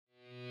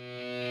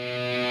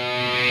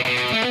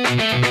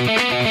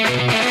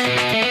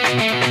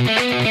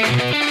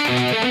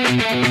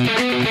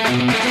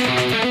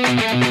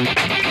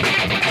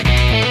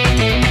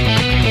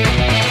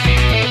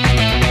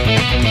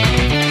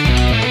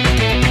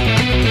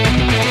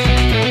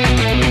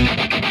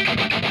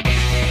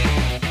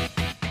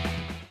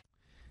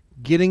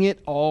Getting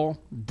it all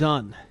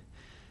done.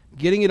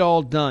 Getting it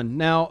all done.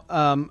 Now,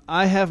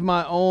 I have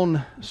my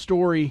own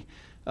story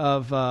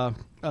of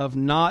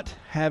not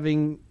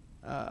having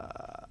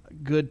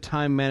good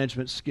time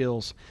management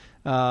skills.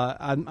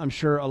 I'm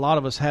sure a lot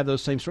of us have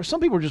those same stories. Some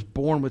people are just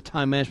born with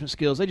time management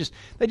skills. They just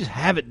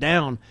have it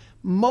down.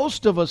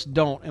 Most of us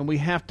don't, and we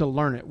have to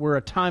learn it. We're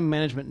a time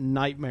management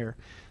nightmare.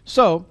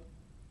 So,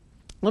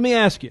 let me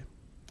ask you,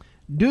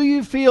 do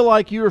you feel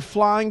like you're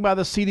flying by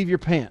the seat of your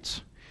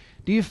pants?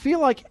 Do you feel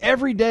like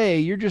every day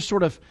you're just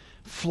sort of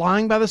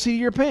flying by the seat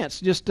of your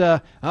pants? Just,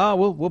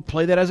 we'll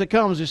play that as it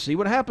comes. Just see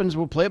what happens.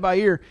 We'll play it by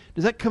ear.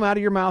 Does that come out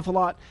of your mouth a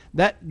lot?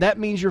 That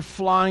means you're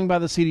flying by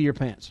the seat of your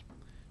pants.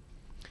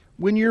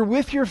 When you're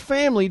with your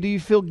family, do you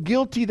feel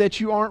guilty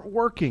that you aren't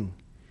working?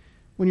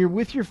 When you're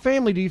with your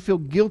family, do you feel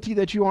guilty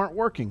that you aren't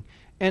working?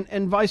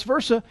 And vice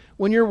versa,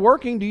 when you're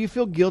working, do you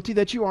feel guilty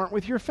that you aren't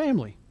with your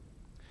family?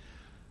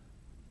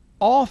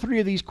 All three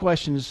of these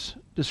questions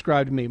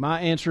described me. My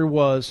answer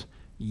was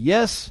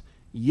yes,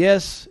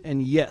 yes,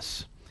 and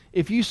yes.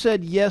 If you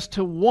said yes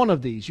to one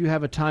of these, you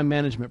have a time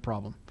management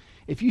problem.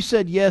 If you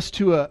said yes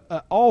to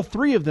all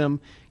three of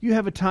them, you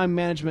have a time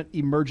management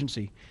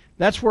emergency.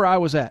 That's where I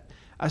was at.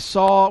 I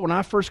saw, when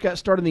I first got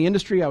started in the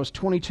industry, I was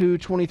 22,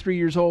 23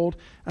 years old.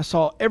 I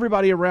saw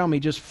everybody around me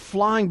just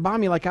flying by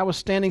me like I was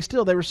standing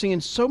still. They were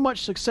seeing so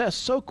much success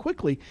so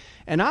quickly,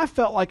 and I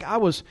felt like I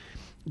was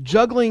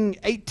juggling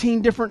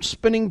 18 different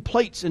spinning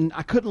plates, and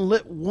I couldn't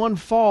let one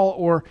fall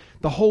or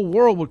the whole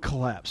world would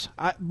collapse.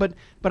 But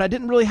I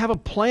didn't really have a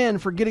plan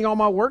for getting all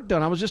my work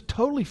done. I was just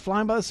totally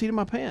flying by the seat of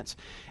my pants.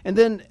 And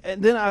then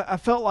I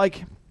felt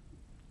like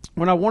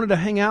when I wanted to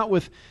hang out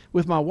with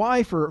my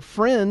wife or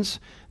friends,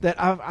 that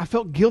I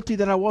felt guilty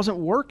that I wasn't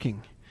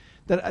working,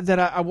 that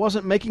I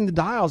wasn't making the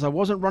dials, I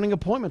wasn't running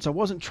appointments, I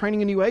wasn't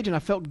training a new agent. I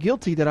felt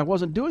guilty that I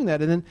wasn't doing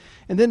that. And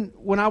then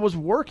when I was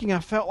working, I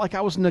felt like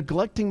I was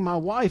neglecting my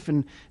wife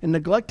and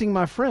neglecting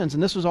my friends.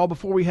 And this was all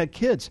before we had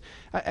kids.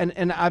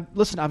 And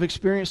I've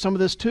experienced some of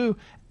this too.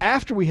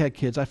 After we had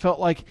kids, I felt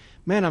like,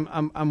 man,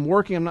 I'm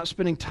working, I'm not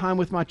spending time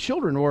with my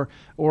children, or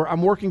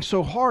I'm working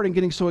so hard and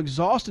getting so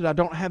exhausted I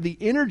don't have the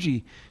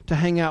energy to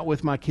hang out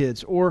with my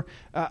kids, or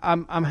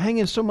I'm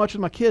hanging so much with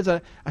my kids,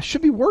 I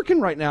should be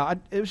working right now.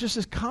 It was just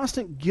this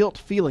constant guilt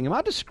feeling. Am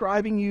I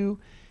describing you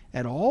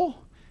at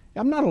all?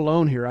 I'm not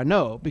alone here, I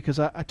know, because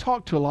I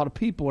talk to a lot of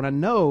people, and I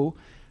know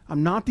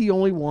I'm not the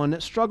only one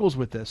that struggles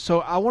with this.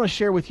 So I want to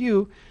share with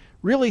you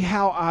really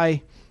how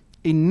I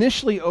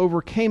initially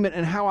overcame it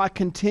and how I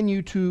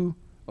continue to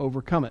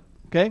overcome it.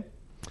 Okay?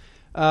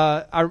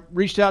 I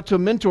reached out to a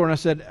mentor and I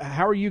said,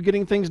 how are you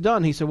getting things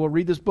done? He said, well,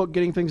 read this book,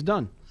 Getting Things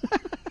Done.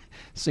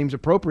 Seems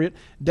appropriate.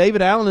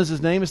 David Allen is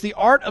his name. It's The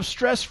Art of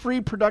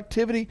Stress-Free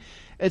Productivity.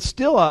 It's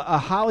still a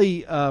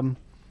highly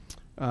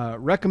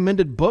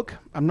recommended book.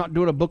 I'm not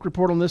doing a book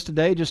report on this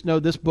today. Just know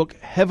this book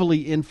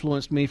heavily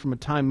influenced me from a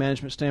time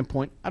management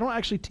standpoint. I don't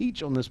actually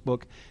teach on this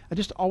book. I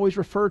just always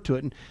refer to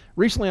it. And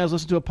recently I was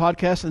listening to a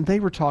podcast and they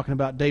were talking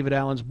about David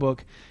Allen's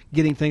book,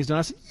 Getting Things Done.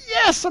 I said,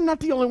 yes, I'm not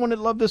the only one that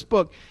loved this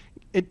book.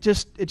 It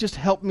just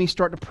helped me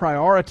start to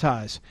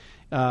prioritize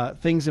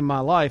things in my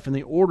life in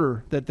the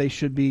order that they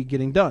should be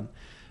getting done.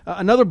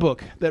 Another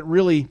book that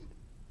really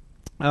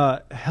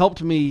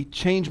helped me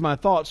change my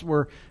thoughts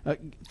were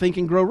Think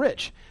and Grow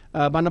Rich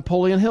by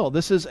Napoleon Hill.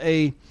 This is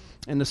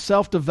in the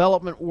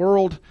self-development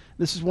world,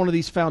 this is one of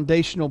these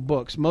foundational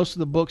books. Most of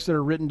the books that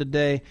are written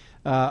today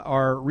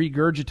are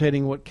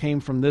regurgitating what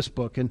came from this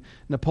book. And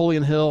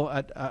Napoleon Hill,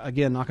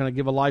 again, not going to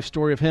give a life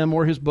story of him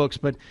or his books,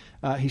 but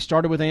he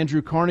started with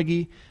Andrew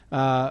Carnegie,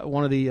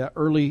 one of the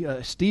early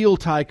steel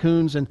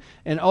tycoons,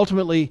 and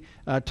ultimately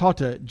talked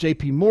to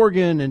J.P.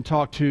 Morgan and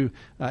talked to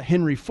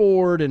Henry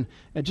Ford and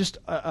just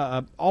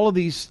all of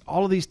these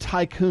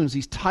tycoons,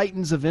 these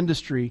titans of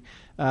industry,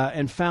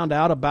 and found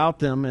out about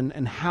them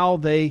and how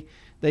they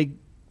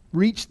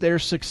reached their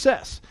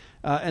success.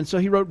 And so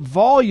he wrote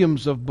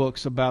volumes of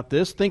books about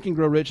this. Think and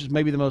Grow Rich is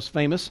maybe the most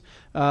famous,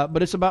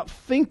 but it's about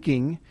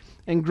thinking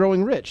and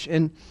growing rich.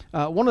 And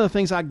one of the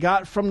things I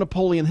got from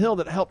Napoleon Hill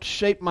that helped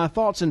shape my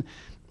thoughts, and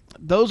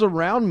those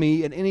around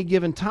me at any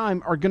given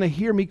time are going to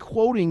hear me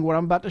quoting what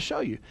I'm about to show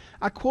you.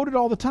 I quote it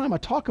all the time. I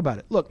talk about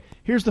it. Look,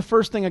 here's the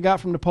first thing I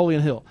got from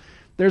Napoleon Hill.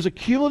 There's a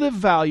cumulative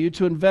value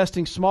to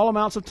investing small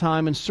amounts of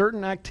time in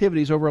certain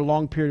activities over a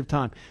long period of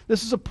time.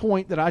 This is a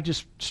point that I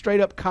just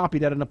straight up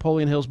copied out of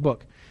Napoleon Hill's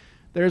book.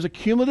 There's a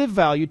cumulative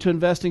value to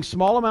investing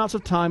small amounts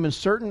of time in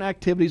certain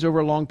activities over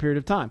a long period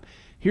of time.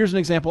 Here's an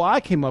example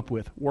I came up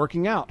with,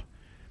 working out.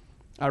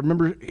 I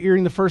remember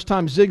hearing the first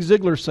time Zig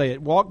Ziglar say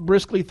it, walk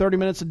briskly 30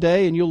 minutes a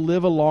day and you'll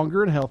live a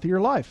longer and healthier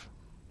life.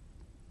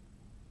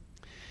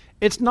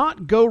 It's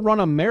not go run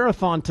a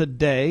marathon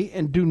today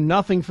and do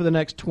nothing for the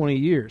next 20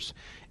 years.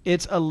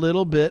 It's a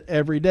little bit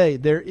every day.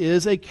 There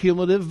is a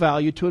cumulative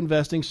value to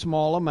investing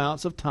small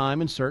amounts of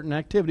time in certain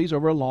activities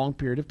over a long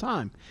period of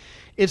time.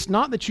 It's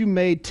not that you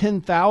made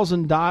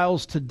 10,000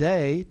 dials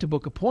today to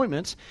book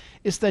appointments.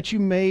 It's that you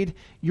made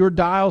your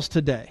dials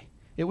today.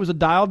 It was a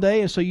dial day,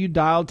 and so you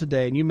dialed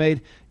today, and you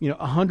made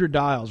 100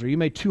 dials, or you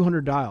made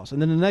 200 dials,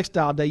 and then the next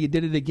dial day you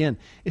did it again.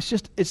 It's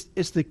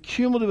the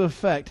cumulative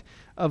effect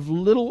of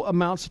little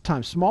amounts of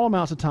time, small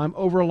amounts of time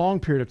over a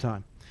long period of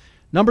time.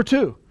 Number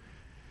 2.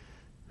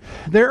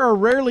 There are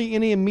rarely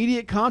any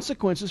immediate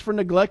consequences for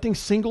neglecting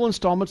single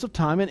installments of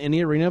time in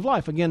any arena of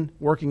life. Again,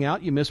 working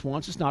out, you miss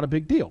once, it's not a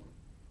big deal.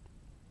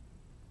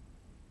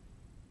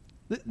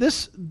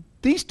 These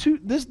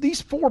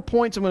 4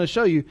 points I'm going to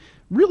show you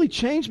really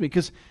changed me,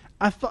 because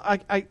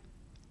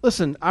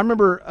listen, I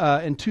remember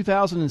in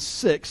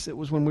 2006, it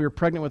was when we were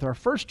pregnant with our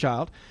first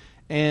child,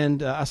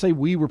 and I say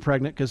we were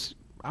pregnant because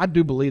I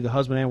do believe the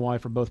husband and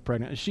wife are both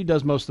pregnant. She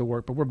does most of the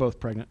work, but we're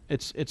both pregnant.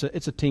 It's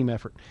a team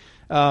effort.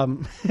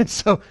 And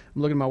so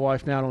I'm looking at my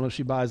wife now. I don't know if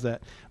she buys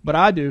that, but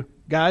I do.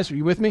 Guys, are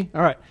you with me?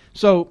 All right.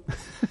 So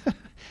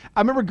I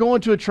remember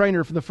going to a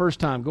trainer for the first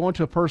time, going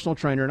to a personal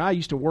trainer, and I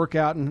used to work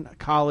out in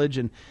college,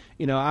 and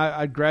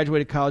I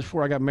graduated college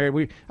before I got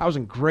married. I was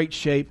in great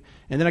shape,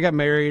 and then I got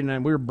married,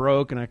 and we were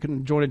broke, and I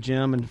couldn't join a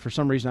gym, and for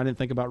some reason I didn't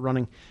think about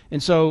running,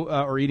 and so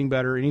or eating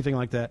better or anything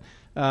like that.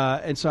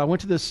 And so I went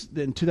to this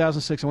in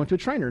 2006. I went to a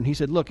trainer, and he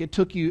said, "Look, it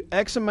took you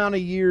X amount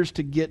of years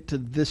to get to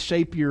this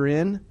shape you're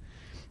in.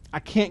 I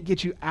can't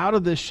get you out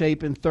of this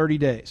shape in 30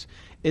 days.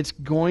 It's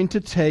going to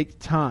take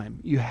time.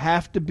 You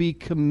have to be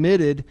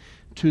committed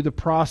to the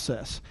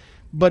process.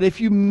 But if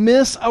you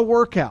miss a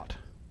workout,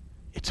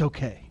 it's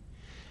okay."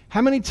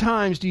 How many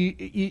times do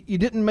you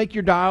didn't make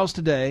your dials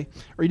today,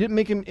 or you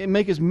didn't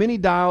make as many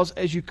dials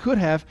as you could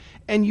have,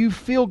 and you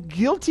feel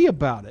guilty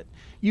about it?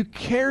 You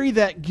carry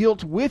that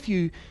guilt with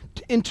you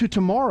into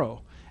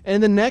tomorrow,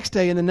 and the next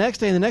day, and the next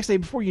day, and the next day.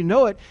 Before you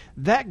know it,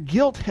 that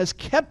guilt has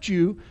kept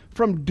you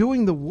from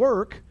doing the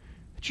work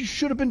that you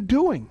should have been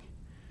doing.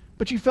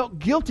 But you felt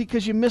guilty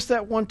because you missed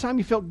that one time.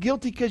 You felt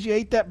guilty because you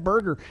ate that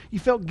burger. You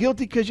felt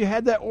guilty because you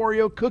had that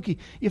Oreo cookie.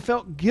 You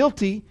felt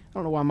guilty. I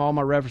don't know why all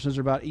my references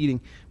are about eating,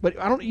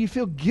 but you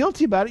feel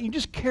guilty about it. You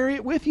just carry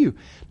it with you.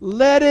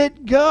 Let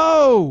it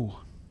go.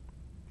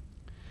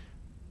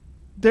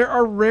 There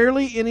are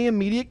rarely any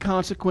immediate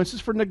consequences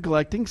for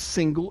neglecting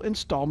single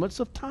installments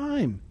of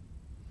time.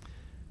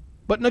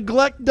 But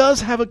neglect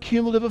does have a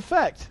cumulative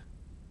effect.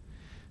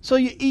 So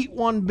you eat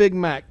one Big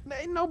Mac.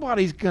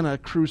 Nobody's going to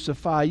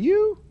crucify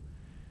you.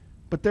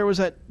 But there was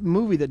that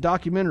movie, that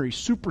documentary,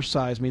 Super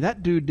Size Me.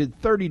 That dude did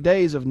 30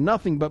 days of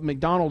nothing but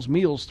McDonald's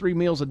meals, 3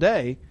 meals a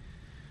day.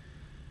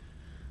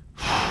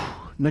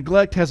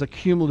 Neglect has a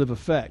cumulative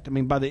effect. I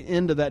mean, by the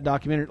end of that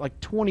documentary, like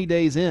 20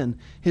 days in,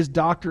 his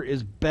doctor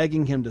is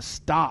begging him to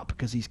stop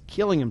because he's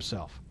killing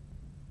himself.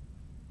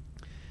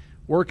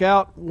 Work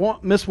out,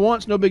 miss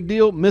once, no big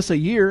deal. Miss a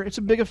year, it's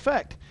a big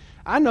effect.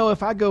 I know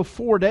if I go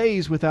 4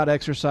 days without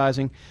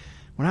exercising,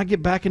 when I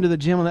get back into the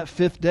gym on that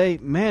 5th day,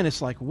 man,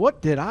 it's like,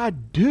 what did I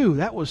do?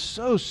 That was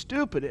so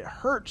stupid. It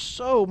hurts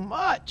so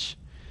much.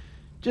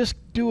 Just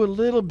do a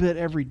little bit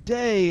every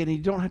day, and you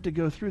don't have to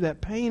go through that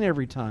pain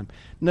every time.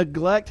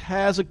 Neglect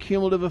has a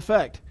cumulative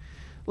effect.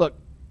 Look,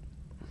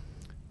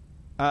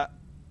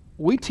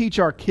 we teach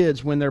our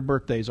kids when their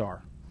birthdays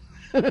are.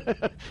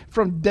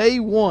 From day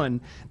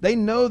one, they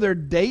know their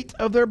date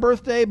of their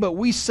birthday, but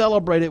we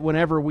celebrate it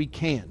whenever we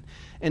can.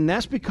 And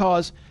that's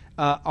because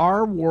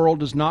our world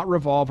does not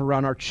revolve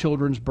around our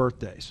children's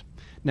birthdays.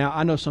 Now,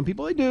 I know some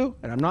people they do,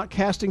 and I'm not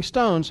casting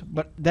stones,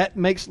 but that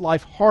makes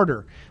life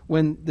harder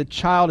when the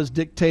child is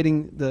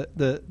dictating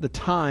the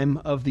time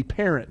of the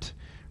parent,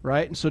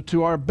 right? And so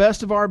to our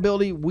best of our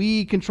ability,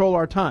 we control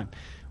our time.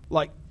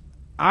 Like,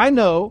 I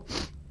know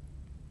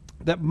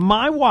that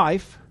my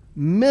wife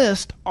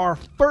missed our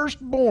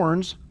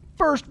firstborn's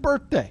first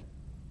birthday.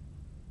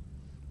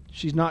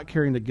 She's not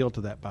carrying the guilt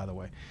of that, by the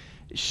way.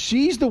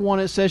 She's the one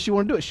that says she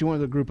wanted to do it. She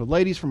went with a group of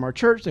ladies from our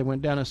church. They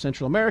went down to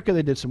Central America.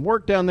 They did some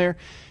work down there.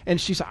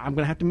 And she said, "I'm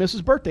going to have to miss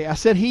his birthday." I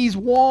said, "He's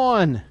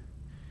one."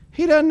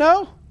 He doesn't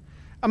know.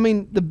 I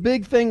mean, the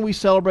big thing we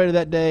celebrated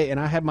that day, and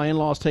I had my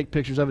in-laws take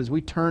pictures of it, is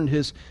we turned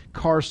his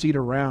car seat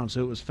around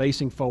so it was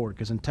facing forward,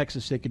 because in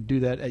Texas they could do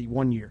that at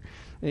 1 year.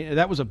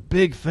 That was a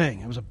big thing.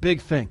 It was a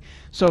big thing.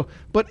 So,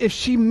 but if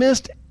she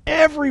missed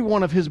every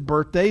one of his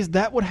birthdays,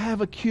 that would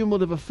have a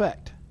cumulative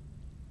effect.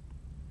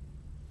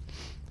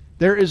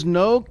 There is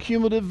no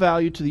cumulative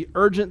value to the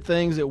urgent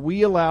things that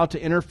we allow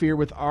to interfere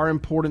with our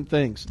important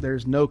things.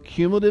 There's no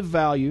cumulative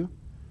value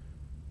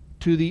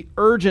to the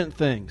urgent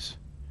things.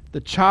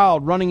 The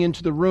child running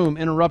into the room,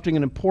 interrupting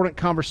an important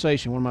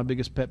conversation, one of my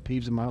biggest pet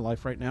peeves in my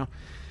life right now,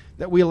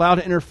 that we allow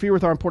to interfere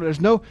with our important.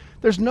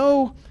 There's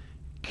no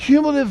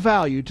cumulative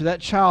value to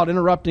that child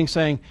interrupting,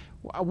 saying,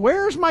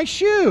 "Where's my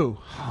shoe?"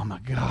 Oh my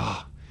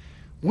God.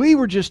 We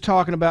were just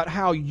talking about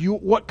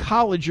what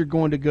college you're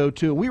going to go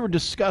to. We were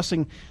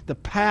discussing the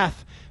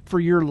path for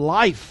your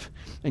life,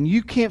 and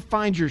you can't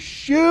find your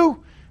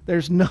shoe?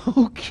 There's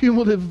no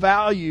cumulative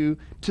value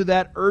to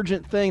that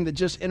urgent thing that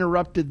just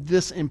interrupted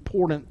this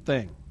important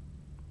thing.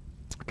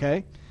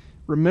 Okay?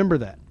 Remember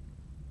that.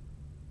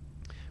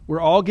 We're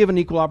all given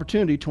equal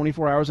opportunity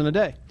 24 hours in a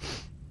day.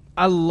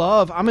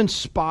 I'm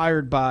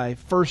inspired by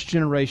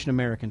first-generation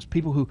Americans,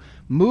 people who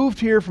moved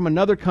here from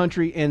another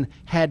country and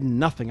had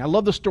nothing. I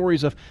love the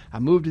stories of, I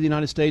moved to the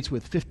United States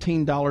with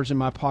 $15 in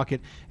my pocket,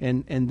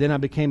 and then I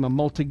became a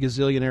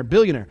multi-gazillionaire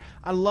billionaire.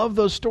 I love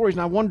those stories,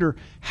 and I wonder,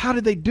 how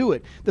did they do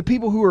it? The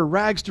people who were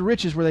rags to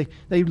riches, where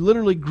they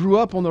literally grew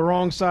up on the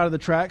wrong side of the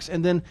tracks,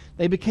 and then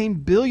they became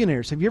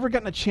billionaires. Have you ever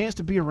gotten a chance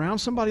to be around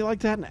somebody like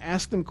that and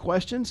ask them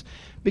questions?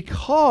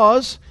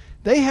 Because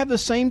they have the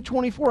same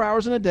 24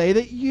 hours in a day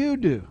that you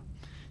do.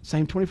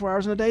 Same 24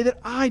 hours in a day that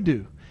I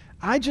do.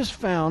 I just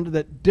found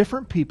that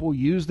different people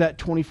use that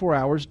 24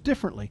 hours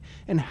differently.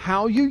 And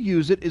how you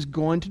use it is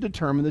going to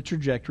determine the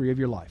trajectory of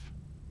your life.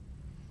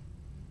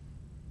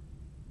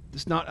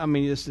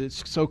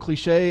 It's so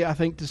cliche, I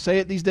think, to say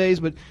it these days,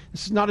 but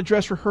this is not a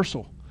dress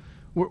rehearsal.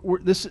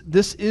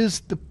 This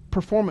is the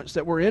performance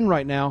that we're in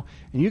right now,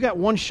 and you got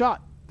one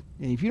shot.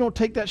 And if you don't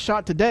take that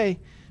shot today,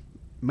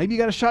 maybe you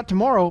got a shot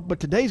tomorrow, but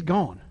today's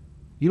gone.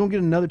 You don't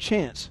get another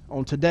chance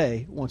on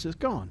today once it's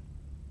gone.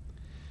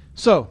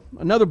 So,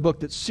 another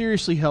book that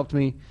seriously helped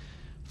me,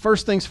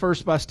 First Things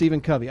First by Stephen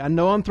Covey. I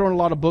know I'm throwing a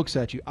lot of books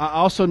at you. I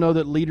also know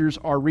that leaders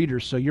are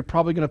readers, so you're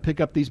probably going to pick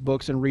up these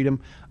books and read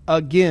them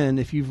again.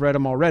 If you've read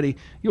them already,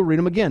 you'll read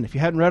them again. If you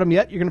hadn't read them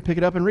yet, you're going to pick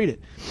it up and read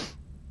it.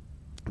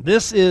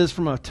 This is,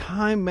 from a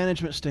time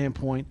management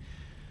standpoint,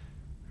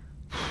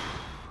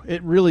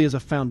 it really is a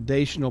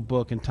foundational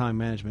book in time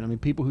management. I mean,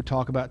 people who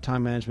talk about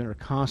time management are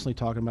constantly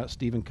talking about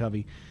Stephen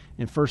Covey.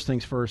 And First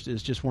Things First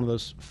is just one of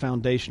those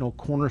foundational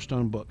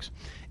cornerstone books.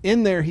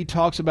 In there, he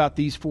talks about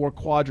these 4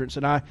 quadrants.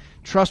 And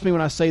trust me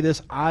when I say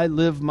this, I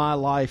live my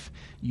life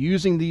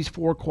using these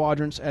 4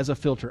 quadrants as a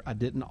filter. I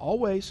didn't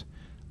always,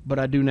 but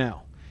I do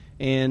now.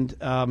 And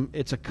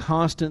it's a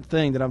constant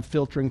thing that I'm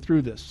filtering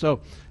through this.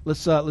 So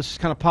let's just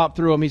kind of pop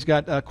through them. He's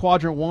got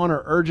Quadrant 1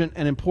 are urgent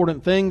and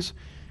important things.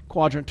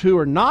 Quadrant 2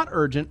 are not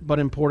urgent but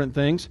important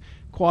things.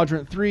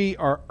 Quadrant 3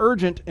 are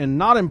urgent and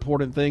not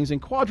important things.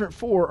 And Quadrant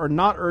 4 are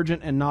not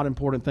urgent and not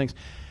important things.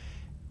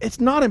 It's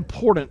not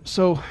important,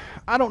 so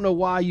I don't know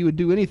why you would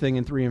do anything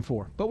in 3 and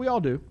 4. But we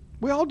all do.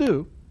 We all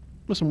do.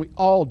 Listen, we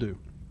all do.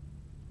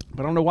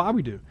 But I don't know why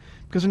we do.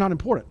 Because they're not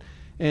important.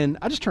 And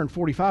I just turned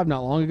 45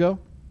 not long ago.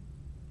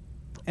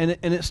 And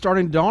it's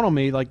starting to dawn on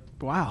me like,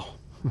 wow,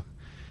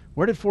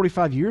 where did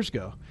 45 years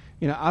go?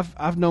 You know,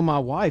 I've known my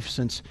wife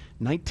since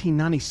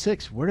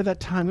 1996. Where did that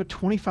time go?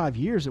 25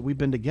 years that we've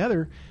been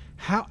together.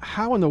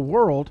 How in the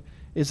world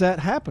is that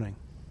happening?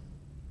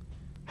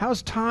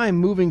 How's time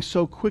moving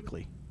so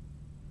quickly?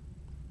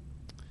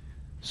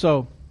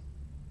 So,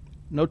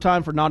 no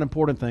time for not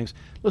important things.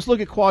 Let's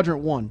look at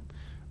Quadrant 1.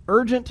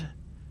 Urgent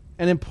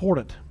and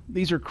important.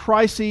 These are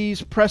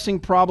crises, pressing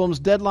problems,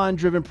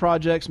 deadline-driven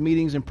projects,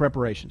 meetings, and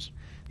preparations.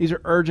 These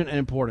are urgent and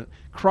important.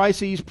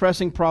 Crises,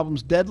 pressing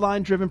problems,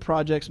 deadline-driven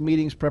projects,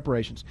 meetings,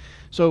 preparations.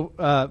 So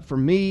for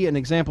me, an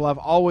example I've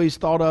always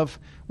thought of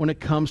when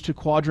it comes to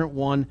Quadrant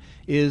 1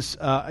 is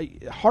a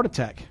heart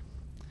attack.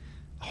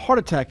 Heart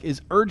attack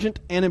is urgent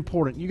and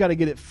important. You got to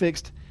get it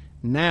fixed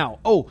now.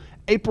 Oh,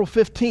 April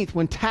 15th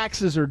when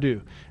taxes are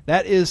due.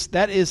 That is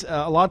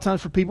a lot of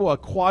times for people a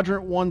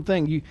Quadrant 1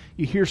 thing. You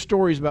hear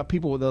stories about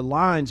people with the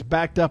lines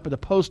backed up at the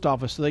post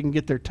office so they can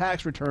get their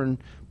tax return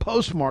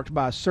postmarked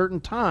by a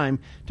certain time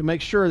to make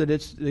sure that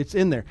it's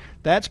in there.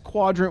 That's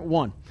Quadrant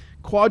 1.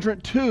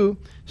 Quadrant 2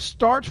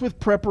 starts with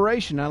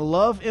preparation. I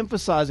love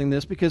emphasizing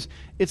this because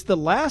it's the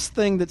last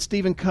thing that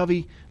Stephen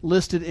Covey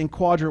listed in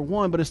Quadrant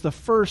 1, but it's the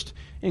first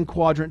in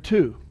Quadrant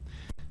 2.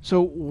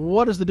 So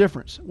what is the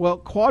difference? Well,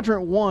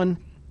 Quadrant 1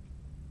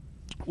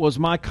 was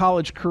my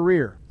college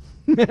career.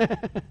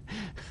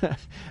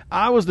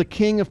 I was the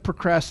king of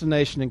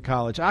procrastination in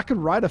college. I could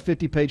write a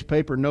 50-page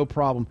paper, no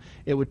problem.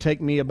 It would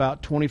take me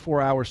about 24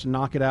 hours to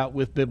knock it out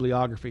with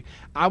bibliography.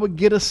 I would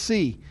get a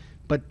C,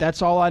 but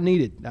that's all I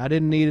needed. I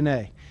didn't need an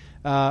A.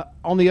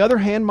 On the other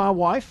hand, my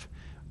wife,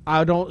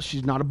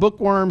 she's not a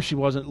bookworm. She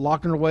wasn't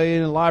locking her away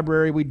in a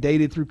library. We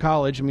dated through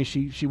college. I mean,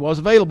 she was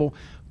available,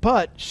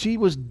 but she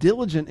was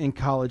diligent in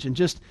college and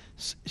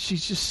she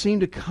just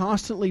seemed to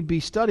constantly be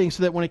studying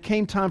so that when it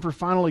came time for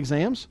final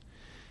exams,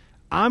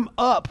 I'm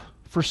up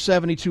for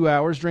 72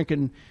 hours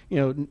drinking,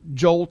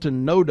 Jolt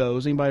and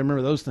No-Dose. Anybody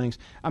remember those things?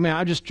 I mean,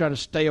 I just try to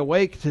stay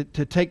awake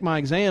to take my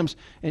exams.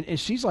 And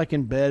she's like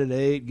in bed at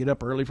 8, get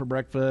up early for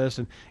breakfast.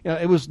 And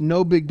it was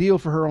no big deal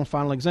for her on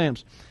final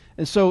exams.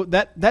 And so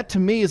that to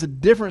me is a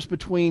difference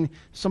between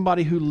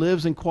somebody who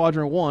lives in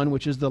Quadrant 1,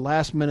 which is the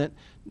last minute,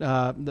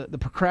 the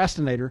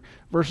procrastinator,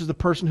 versus the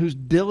person who's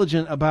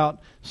diligent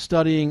about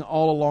studying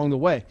all along the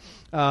way.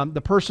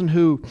 The person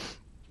who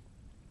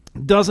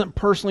doesn't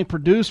personally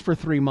produce for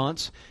 3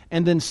 months,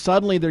 and then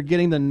suddenly they're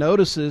getting the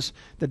notices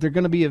that they're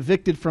going to be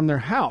evicted from their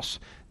house.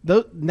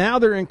 Now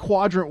they're in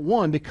Quadrant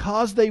 1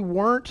 because they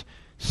weren't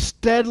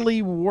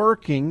steadily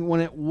working when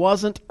it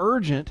wasn't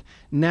urgent.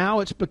 Now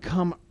it's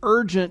become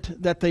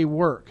urgent that they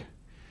work.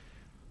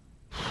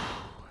 I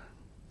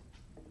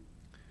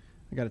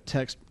got a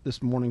text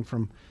this morning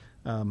from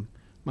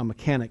my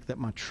mechanic that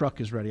my truck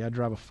is ready. I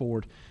drive a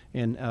Ford,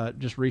 and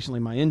just recently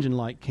my engine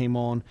light came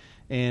on,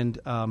 and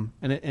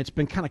it's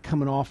been kind of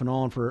coming off and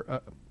on for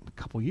a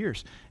couple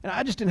years, and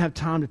I just didn't have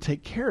time to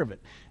take care of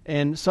it.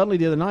 And suddenly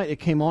the other night it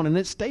came on, and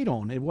it stayed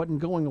on. It wasn't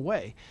going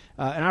away.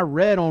 And I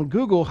read on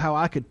Google how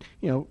I could,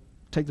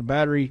 take the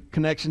battery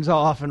connections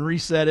off and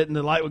reset it, and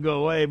the light would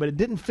go away, but it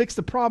didn't fix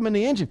the problem in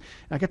the engine.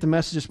 And I got the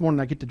message this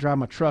morning I get to drive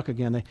my truck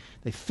again.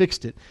 They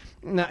fixed it.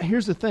 Now,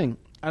 here's the thing.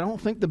 I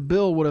don't think the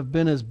bill would have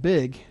been as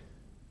big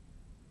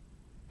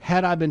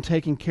had I been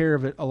taking care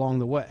of it along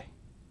the way.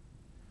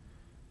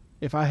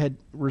 If I had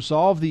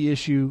resolved the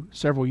issue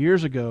several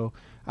years ago,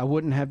 I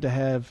wouldn't have to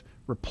have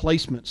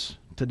replacements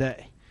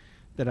today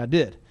that I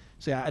did.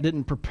 See, I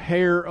didn't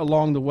prepare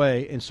along the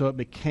way, and so it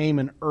became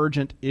an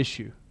urgent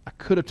issue. I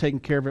could have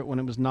taken care of it when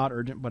it was not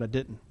urgent, but I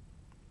didn't.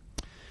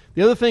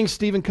 The other things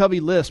Stephen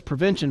Covey lists: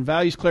 prevention,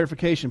 values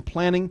clarification,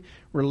 planning,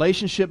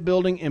 relationship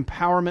building,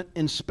 empowerment,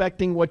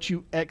 inspecting what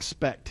you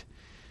expect.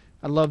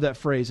 I love that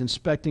phrase,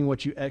 inspecting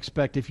what you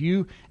expect. If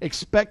you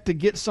expect to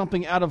get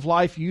something out of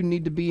life, you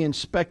need to be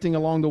inspecting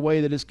along the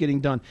way that it's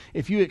getting done.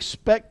 If you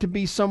expect to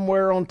be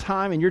somewhere on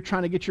time and you're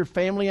trying to get your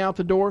family out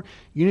the door,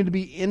 you need to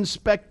be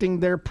inspecting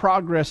their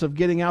progress of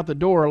getting out the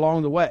door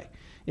along the way.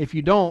 If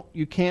you don't,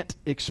 you can't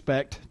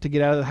expect to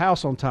get out of the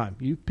house on time.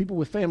 You people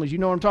with families, you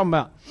know what I'm talking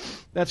about.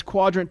 That's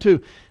quadrant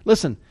 2.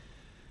 Listen,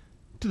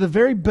 to the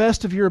very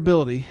best of your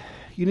ability,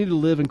 you need to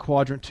live in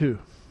quadrant 2.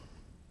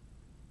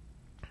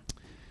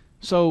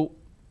 So,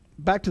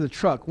 back to the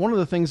truck. One of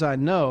the things I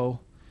know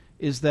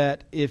is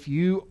that if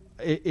you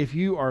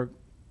are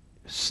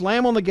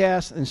slam on the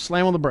gas and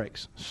slam on the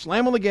brakes,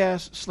 slam on the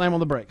gas, slam on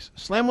the brakes,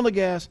 slam on the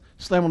gas,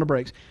 slam on the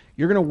brakes,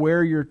 you're going to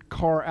wear your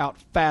car out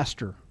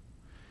faster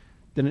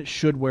than it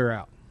should wear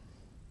out.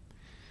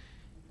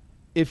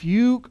 If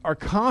you are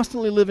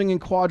constantly living in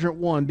quadrant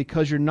 1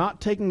 because you're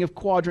not taking care of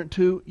quadrant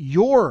 2,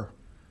 you're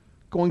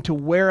going to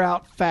wear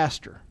out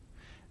faster.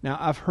 Now,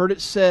 I've heard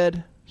it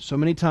said so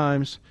many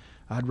times,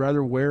 I'd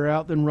rather wear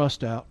out than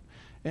rust out.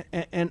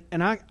 And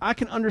I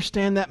can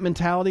understand that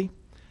mentality,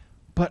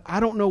 but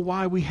I don't know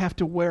why we have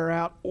to wear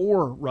out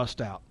or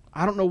rust out.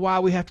 I don't know why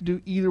we have to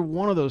do either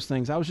one of those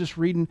things. I was just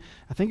reading,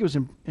 I think it was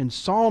in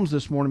Psalms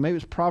this morning, maybe it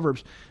was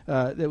Proverbs,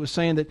 that was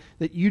saying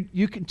that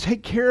you can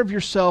take care of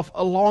yourself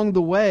along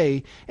the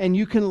way and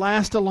you can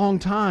last a long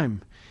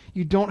time.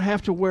 You don't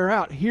have to wear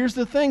out. Here's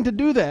the thing to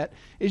do that,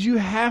 is you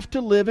have to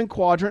live in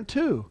quadrant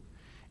 2.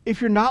 If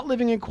you're not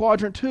living in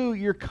quadrant 2,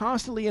 you're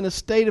constantly in a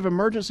state of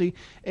emergency,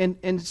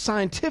 and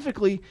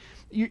scientifically,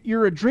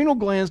 your adrenal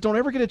glands don't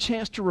ever get a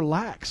chance to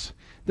relax.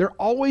 They're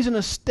always in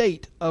a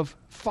state of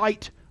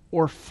fight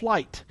or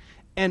flight,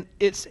 and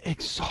it's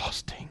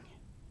exhausting.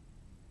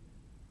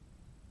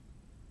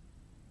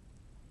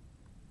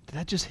 Did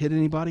that just hit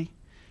anybody?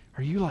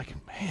 Are you like,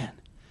 man,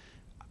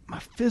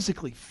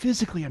 physically,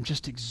 I'm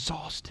just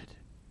exhausted?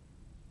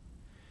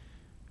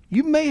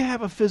 You may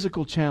have a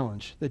physical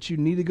challenge that you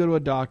need to go to a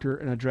doctor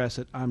and address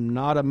it. I'm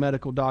not a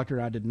medical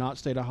doctor. I did not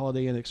stay at a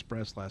Holiday Inn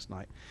Express last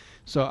night.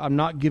 So I'm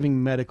not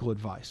giving medical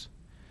advice.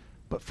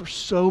 But for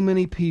so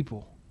many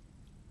people,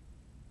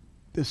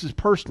 this is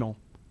personal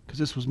because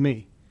this was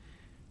me.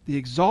 The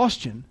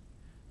exhaustion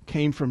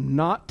came from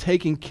not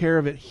taking care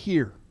of it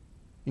here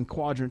in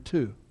quadrant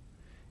 2.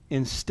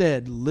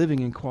 Instead, living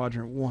in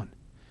quadrant 1.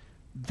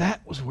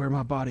 That was where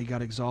my body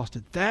got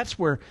exhausted. That's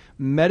where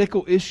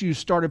medical issues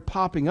started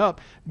popping up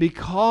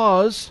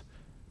because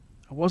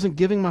I wasn't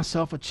giving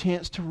myself a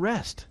chance to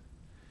rest.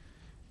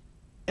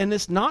 And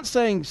it's not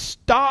saying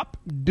stop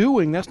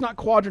doing. That's not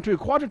quadrant 2.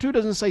 Quadrant 2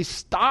 doesn't say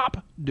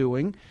stop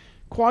doing.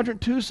 Quadrant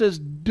 2 says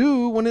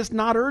do when it's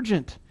not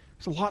urgent.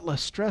 There's a lot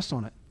less stress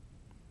on it.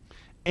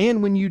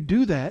 And when you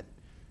do that,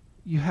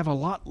 you have a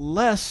lot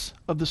less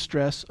of the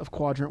stress of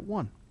quadrant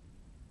 1.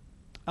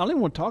 I don't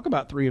even want to talk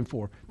about 3 and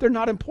 4. They're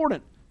not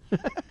important.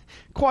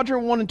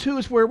 Quadrant 1 and 2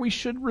 is where we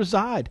should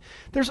reside.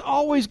 There's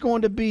always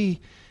going to be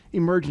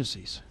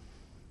emergencies.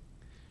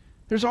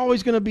 There's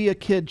always going to be a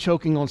kid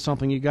choking on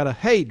something. You got to,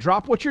 hey,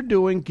 drop what you're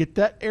doing, get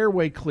that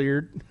airway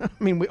cleared. I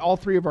mean, all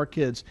 3 of our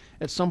kids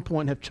at some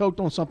point have choked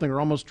on something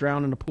or almost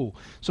drowned in a pool.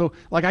 So,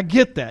 I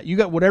get that. You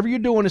got whatever you're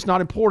doing, it's not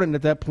important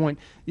at that point.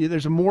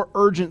 There's a more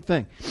urgent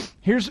thing.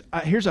 Here's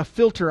a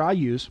filter I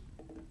use.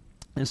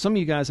 And some of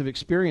you guys have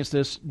experienced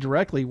this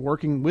directly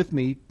working with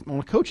me on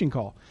a coaching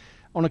call.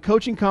 On a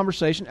coaching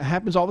conversation, it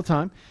happens all the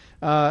time.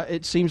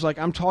 It seems like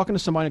I'm talking to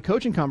somebody in a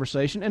coaching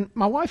conversation, and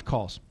my wife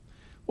calls.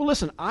 Well,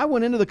 listen, I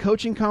went into the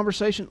coaching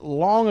conversation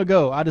long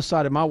ago. I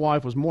decided my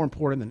wife was more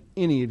important than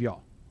any of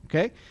y'all.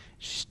 Okay?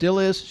 She still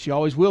is. She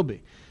always will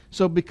be.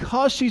 So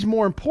because she's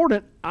more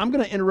important, I'm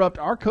going to interrupt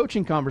our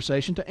coaching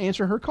conversation to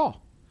answer her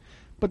call.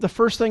 But the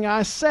first thing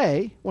I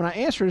say when I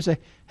answer it is say,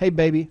 hey,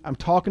 baby, I'm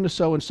talking to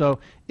so-and-so.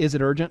 Is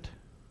it urgent?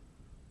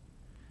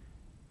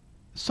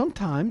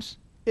 Sometimes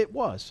it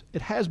was.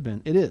 It has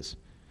been. It is.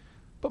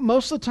 But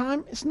most of the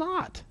time, it's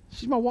not.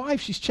 She's my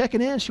wife. She's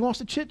checking in. She wants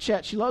to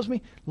chit-chat. She loves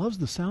me. Loves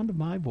the sound of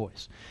my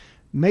voice.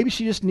 Maybe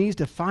she just needs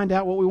to find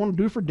out what we want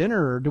to do for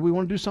dinner, or do we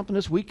want to do something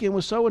this weekend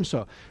with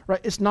so-and-so, right?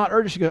 It's not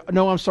urgent. She goes,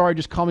 no, I'm sorry,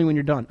 just call me when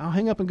you're done. I'll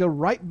hang up and go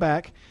right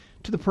back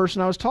to the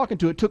person I was talking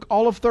to. It took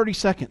all of 30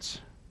 seconds.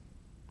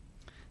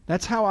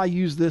 That's how I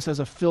use this as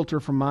a filter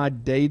for my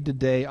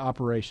day-to-day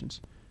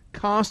operations.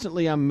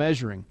 Constantly I'm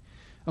measuring,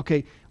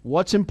 okay,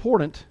 what's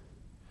important,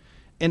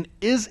 and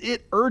is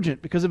it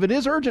urgent? Because if it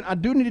is urgent, I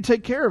do need to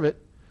take care of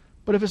it.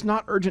 But if it's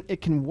not urgent,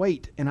 it can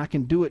wait, and I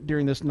can do it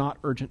during this not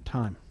urgent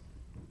time.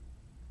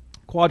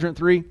 Quadrant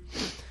 3,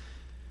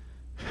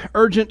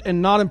 urgent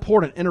and not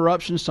important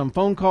interruptions, some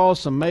phone calls,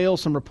 some mail,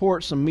 some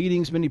reports, some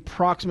meetings, many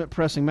proximate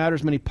pressing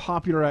matters, many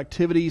popular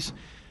activities.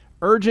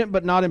 Urgent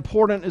but not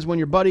important is when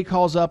your buddy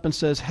calls up and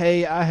says,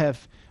 hey,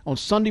 on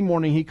Sunday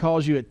morning, he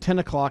calls you at 10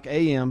 o'clock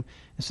a.m.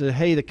 and says,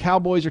 hey, the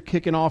Cowboys are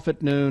kicking off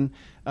at noon.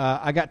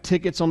 I got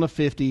tickets on the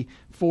 50,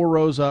 4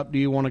 rows up. Do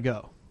you want to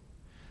go?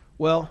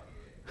 Well,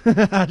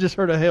 I just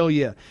heard a hell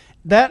yeah.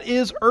 That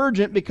is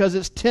urgent because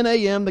it's 10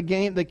 a.m. The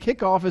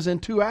kickoff is in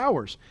 2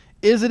 hours.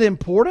 Is it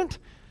important?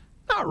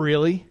 Not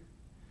really.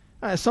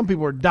 Some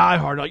people are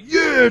diehard, like,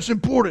 yeah, it's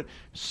important.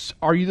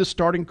 Are you the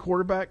starting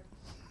quarterback?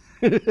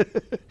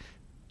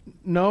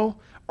 No.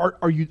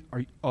 Are you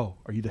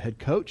the head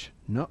coach?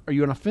 No. Are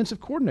you an offensive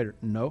coordinator?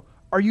 No.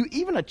 Are you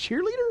even a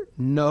cheerleader?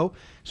 No.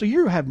 So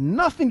you have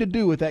nothing to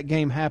do with that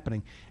game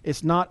happening.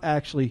 It's not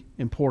actually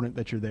important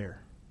that you're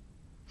there.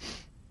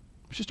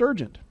 It's just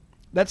urgent.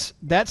 That's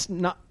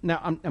not.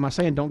 Now, am I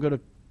saying don't go to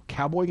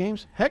Cowboy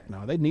games? Heck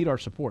no, they need our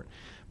support.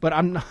 But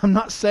I'm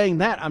not saying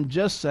that. I'm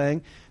just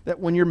saying that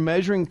when you're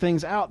measuring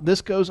things out,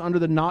 this goes under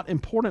the not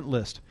important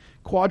list.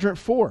 Quadrant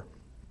 4.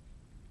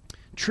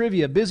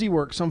 Trivia, busy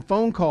work, some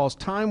phone calls,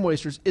 time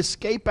wasters,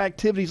 escape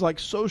activities like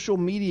social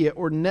media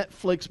or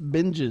Netflix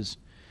binges,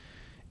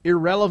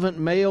 irrelevant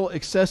mail,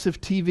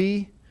 excessive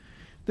TV.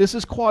 This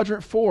is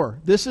quadrant 4.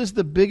 This is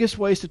the biggest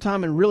waste of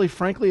time, and really,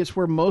 frankly, it's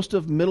where most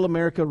of Middle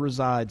America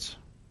resides.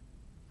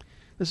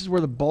 This is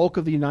where the bulk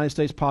of the United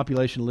States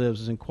population lives,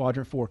 is in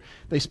quadrant 4.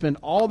 They spend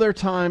all their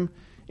time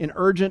in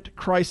urgent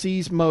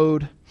crises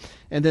mode,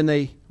 and then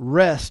they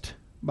rest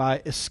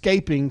by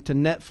escaping to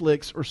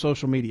Netflix or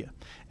social media.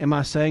 Am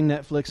I saying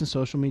Netflix and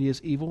social media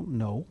is evil?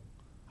 No,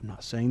 I'm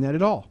not saying that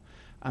at all.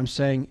 I'm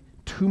saying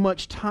too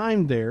much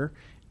time there.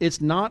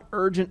 It's not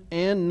urgent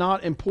and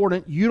not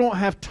important. You don't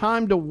have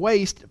time to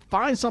waste.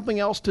 Find something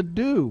else to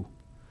do.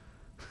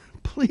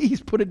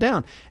 Please put it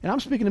down. And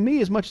I'm speaking to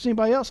me as much as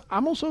anybody else.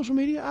 I'm on social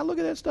media. I look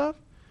at that stuff.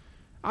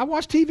 I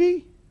watch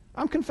TV.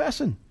 I'm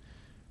confessing.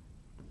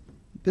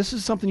 This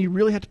is something you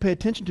really have to pay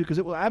attention to because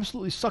it will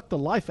absolutely suck the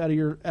life out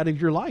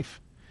of your life.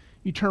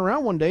 You turn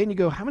around one day and you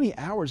go, how many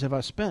hours have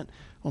I spent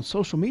on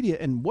social media,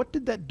 and what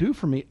did that do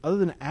for me other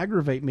than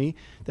aggravate me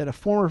that a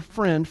former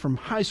friend from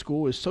high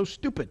school is so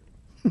stupid?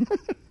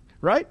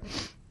 Right?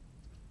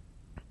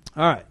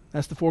 All right,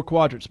 that's the 4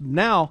 quadrants.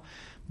 Now,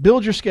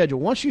 build your schedule.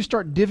 Once you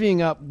start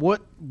divvying up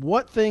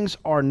what things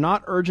are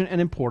not urgent and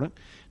important,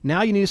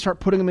 now you need to start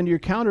putting them into your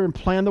calendar and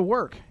plan the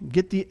work.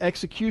 Get the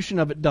execution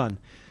of it done.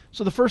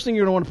 So the first thing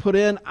you're going to want to put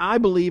in, I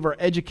believe, are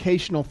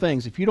educational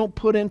things. If you don't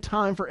put in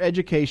time for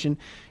education,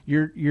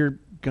 you're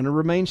going to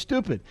remain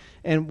stupid.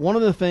 And one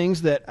of the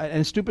things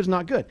and stupid is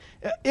not good.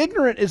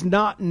 Ignorant is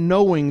not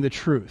knowing the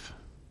truth.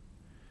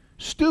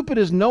 Stupid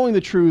is knowing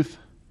the truth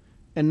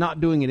and not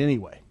doing it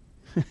anyway.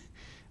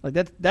 Like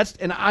that's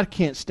and I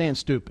can't stand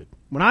stupid.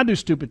 When I do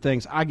stupid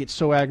things, I get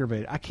so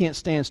aggravated. I can't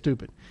stand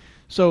stupid.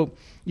 So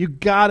you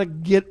got to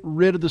get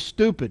rid of the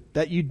stupid.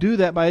 That you do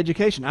that by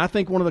education. I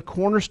think one of the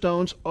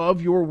cornerstones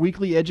of your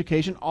weekly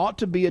education ought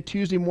to be a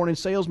Tuesday morning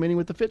sales meeting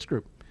with the Fitz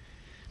Group.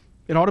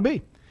 It ought to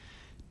be.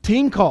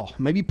 Team call.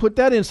 Maybe put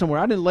that in somewhere.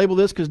 I didn't label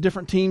this because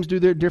different teams do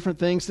their different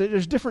things.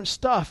 There's different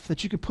stuff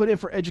that you could put in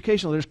for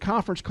educational. There's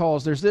conference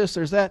calls. There's this.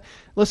 There's that.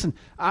 Listen,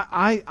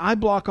 I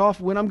block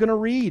off when I'm going to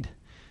read.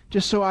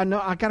 Just so I know,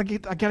 I gotta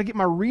get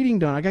my reading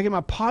done. I gotta get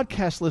my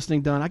podcast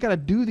listening done. I gotta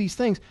do these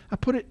things. I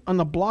put it on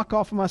the block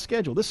off of my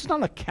schedule. This is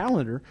not a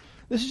calendar.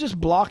 This is just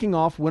blocking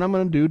off when I'm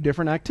going to do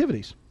different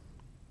activities.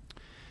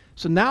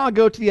 So now I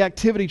go to the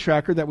activity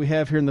tracker that we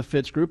have here in the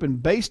Fitz Group,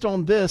 and based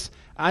on this,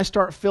 I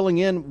start filling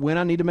in when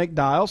I need to make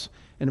dials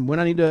and when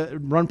I need to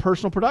run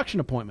personal production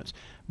appointments.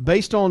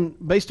 Based on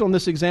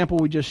this example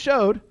we just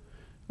showed,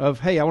 of,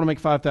 hey, I want to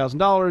make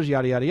 $5,000,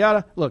 yada, yada,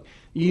 yada. Look,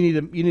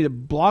 you need to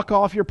block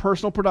off your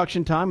personal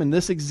production time. In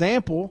this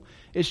example,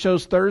 it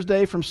shows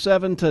Thursday from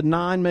 7 to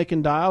 9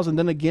 making dials, and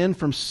then again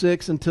from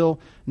 6 until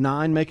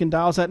 9 making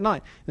dials at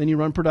night. Then you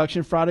run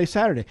production Friday,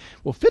 Saturday.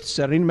 Well, Fitz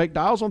said I need to make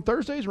dials on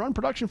Thursdays, run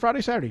production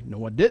Friday, Saturday.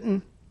 No, I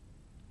didn't.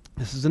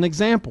 This is an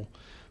example.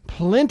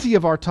 Plenty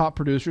of our top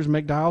producers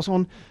make dials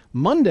on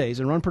Mondays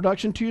and run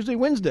production Tuesday,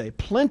 Wednesday.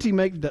 Plenty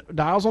make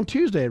dials on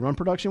Tuesday and run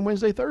production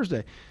Wednesday,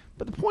 Thursday.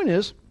 But the point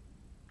is,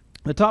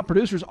 the top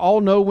producers all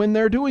know when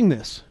they're doing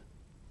this.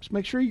 Just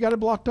make sure you got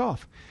it blocked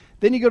off.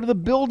 Then you go to the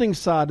building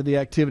side of the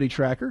activity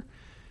tracker,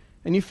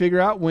 and you figure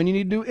out when you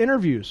need to do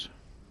interviews.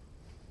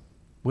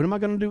 When am I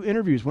going to do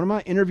interviews? When am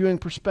I interviewing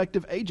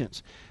prospective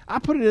agents? I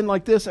put it in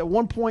like this. At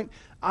one point,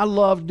 I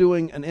loved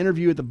doing an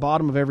interview at the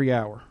bottom of every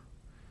hour.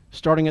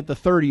 starting at the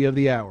 30 of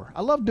the hour.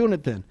 I love doing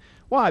it then.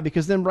 Why?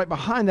 Because then right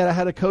behind that I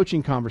had a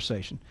coaching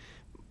conversation.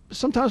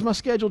 Sometimes my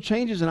schedule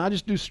changes and I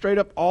just do straight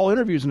up all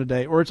interviews in a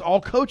day, or it's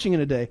all coaching in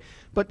a day.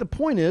 But the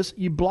point is,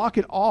 you block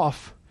it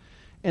off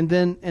and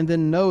then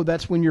know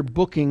that's when you're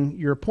booking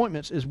your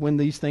appointments, is when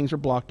these things are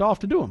blocked off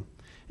to do them.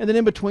 And then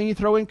in between you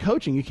throw in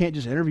coaching. You can't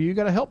just interview, you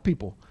got to help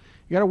people.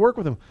 You got to work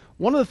with them.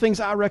 One of the things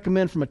I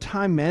recommend from a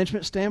time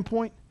management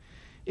standpoint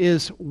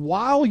is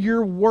while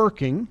you're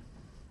working,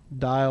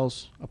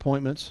 dials,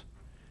 appointments,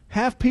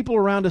 have people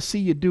around to see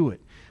you do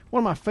it. One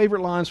of my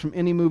favorite lines from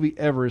any movie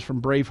ever is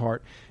from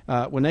Braveheart.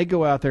 When they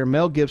go out there,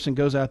 Mel Gibson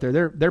goes out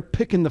there, they're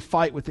picking the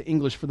fight with the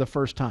English for the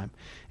first time.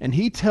 And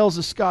he tells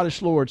the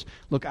Scottish lords,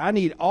 look, I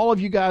need all of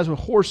you guys with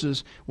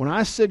horses. When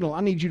I signal,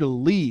 I need you to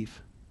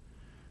leave.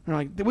 They're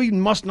like, we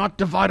must not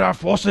divide our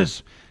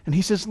forces. And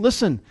he says,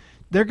 listen,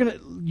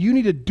 you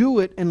need to do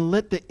it and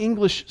let the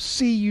English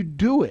see you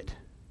do it.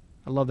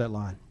 I love that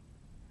line.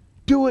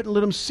 Do it and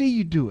let them see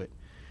you do it.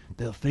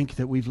 They'll think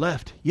that we've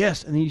left.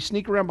 Yes, and then you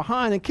sneak around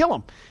behind and kill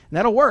them. And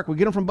that'll work. We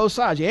get them from both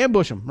sides. You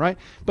ambush them, right?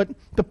 But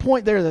the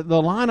point there,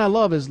 the line I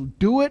love is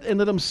do it and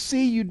let them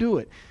see you do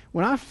it.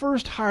 When I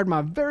first hired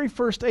my very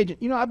first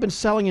agent, I've been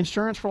selling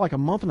insurance for like a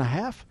month and a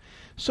half.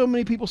 So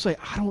many people say,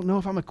 I don't know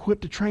if I'm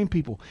equipped to train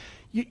people.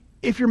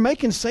 If you're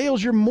making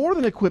sales, you're more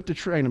than equipped to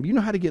train them. You know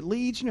how to get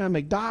leads. You know how to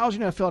make dials. You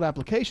know how to fill out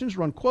applications,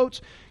 run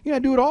quotes. You know how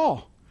to do it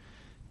all.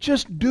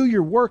 Just do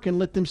your work and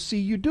let them see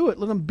you do it.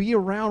 Let them be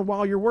around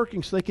while you're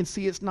working so they can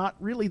see it's not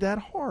really that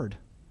hard.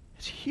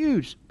 It's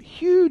huge,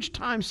 huge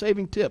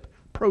time-saving tip,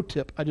 pro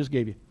tip I just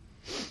gave you.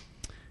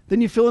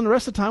 Then you fill in the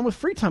rest of the time with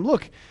free time.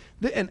 Look,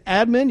 and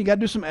admin, you got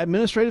to do some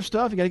administrative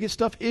stuff. You got to get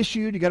stuff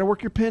issued. You got to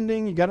work your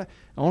pending. You got to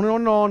on and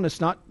on and on.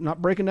 It's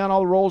not breaking down all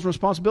the roles and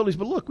responsibilities.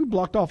 But look, we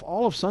blocked off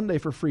all of Sunday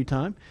for free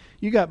time.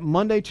 You got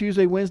Monday,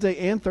 Tuesday,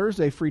 Wednesday, and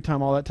Thursday free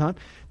time all that time.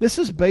 This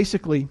is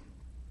basically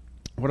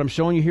what I'm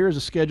showing you here is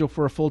a schedule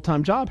for a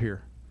full-time job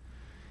here.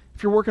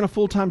 If you're working a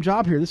full-time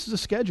job here, this is a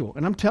schedule.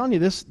 And I'm telling you,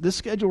 this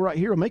schedule right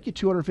here will make you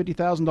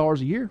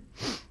 $250,000 a year.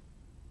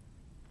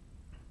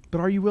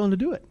 But are you willing to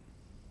do it?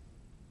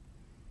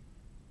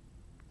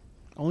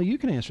 Only you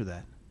can answer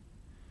that.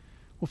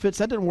 Well, Fitz,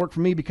 that didn't work for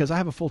me because I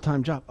have a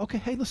full-time job. Okay,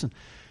 hey, listen.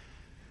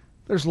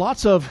 There's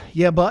lots of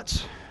yeah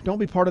buts. Don't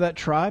be part of that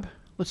tribe.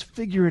 Let's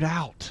figure it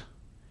out.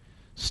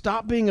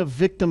 Stop being a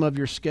victim of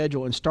your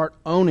schedule and start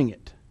owning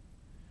it.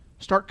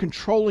 Start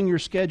controlling your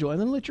schedule,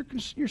 and then let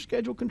your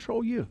schedule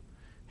control you.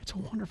 It's a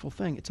wonderful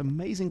thing. It's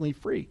amazingly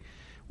free.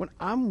 When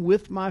I'm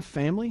with my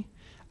family,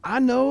 I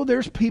know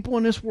there's people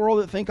in this world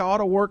that think I ought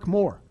to work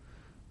more.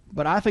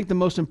 But I think the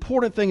most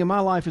important thing in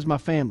my life is my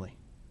family.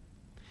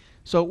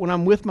 So when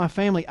I'm with my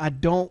family, I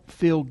don't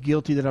feel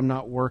guilty that I'm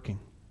not working.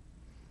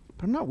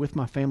 But I'm not with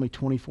my family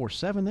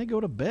 24/7. They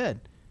go to bed,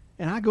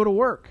 and I go to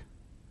work.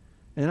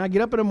 And then I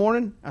get up in the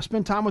morning, I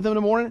spend time with them in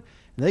the morning,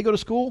 and they go to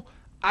school,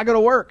 I go to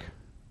work.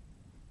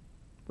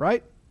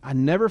 Right? I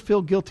never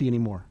feel guilty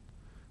anymore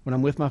when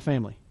I'm with my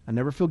family. I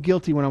never feel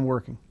guilty when I'm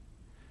working.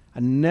 I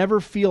never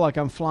feel like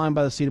I'm flying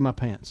by the seat of my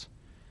pants.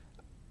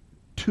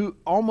 To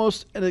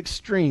almost an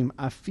extreme,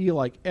 I feel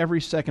like every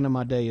second of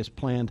my day is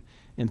planned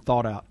and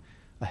thought out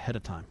ahead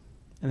of time.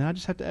 And then I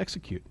just have to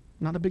execute.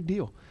 Not a big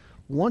deal.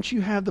 Once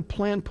you have the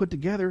plan put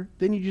together,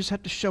 then you just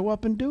have to show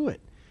up and do it.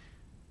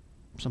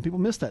 Some people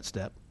miss that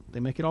step. They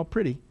make it all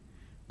pretty,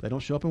 but they don't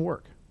show up and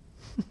work.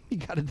 You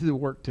got to do the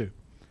work too.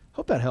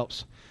 Hope that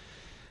helps.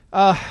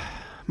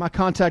 My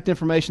contact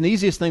information, the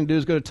easiest thing to do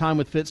is go to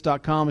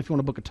timewithfitz.com if you want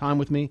to book a time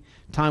with me,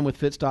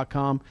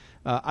 timewithfitz.com.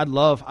 I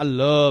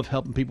love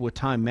helping people with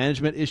time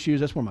management issues.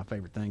 That's one of my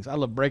favorite things. I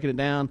love breaking it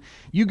down.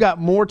 You got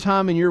more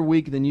time in your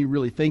week than you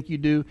really think you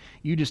do.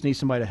 You just need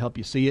somebody to help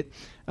you see it.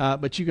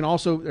 But you can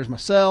also, there's my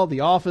cell, the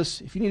office.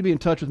 If you need to be in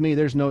touch with me,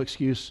 there's no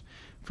excuse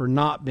for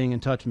not being in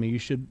touch with me. You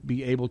should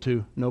be able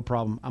to, no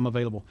problem. I'm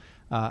available.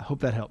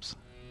 Hope that helps.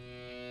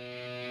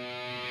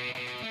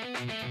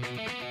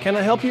 Can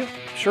I help you?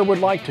 Sure would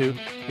like to.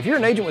 If you're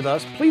an agent with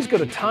us, please go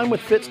to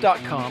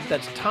timewithfitz.com.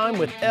 That's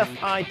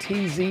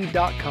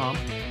timewithfitz.com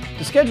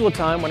to schedule a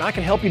time when I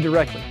can help you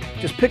directly.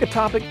 Just pick a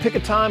topic, pick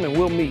a time, and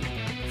we'll meet.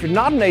 If you're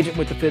not an agent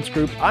with the Fitz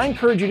Group, I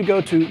encourage you to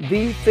go to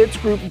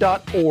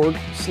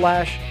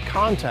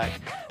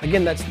thefitzgroup.org/contact.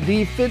 Again, that's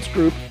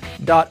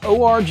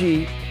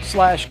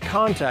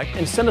thefitzgroup.org/contact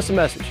and send us a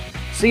message.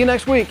 See you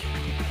next week.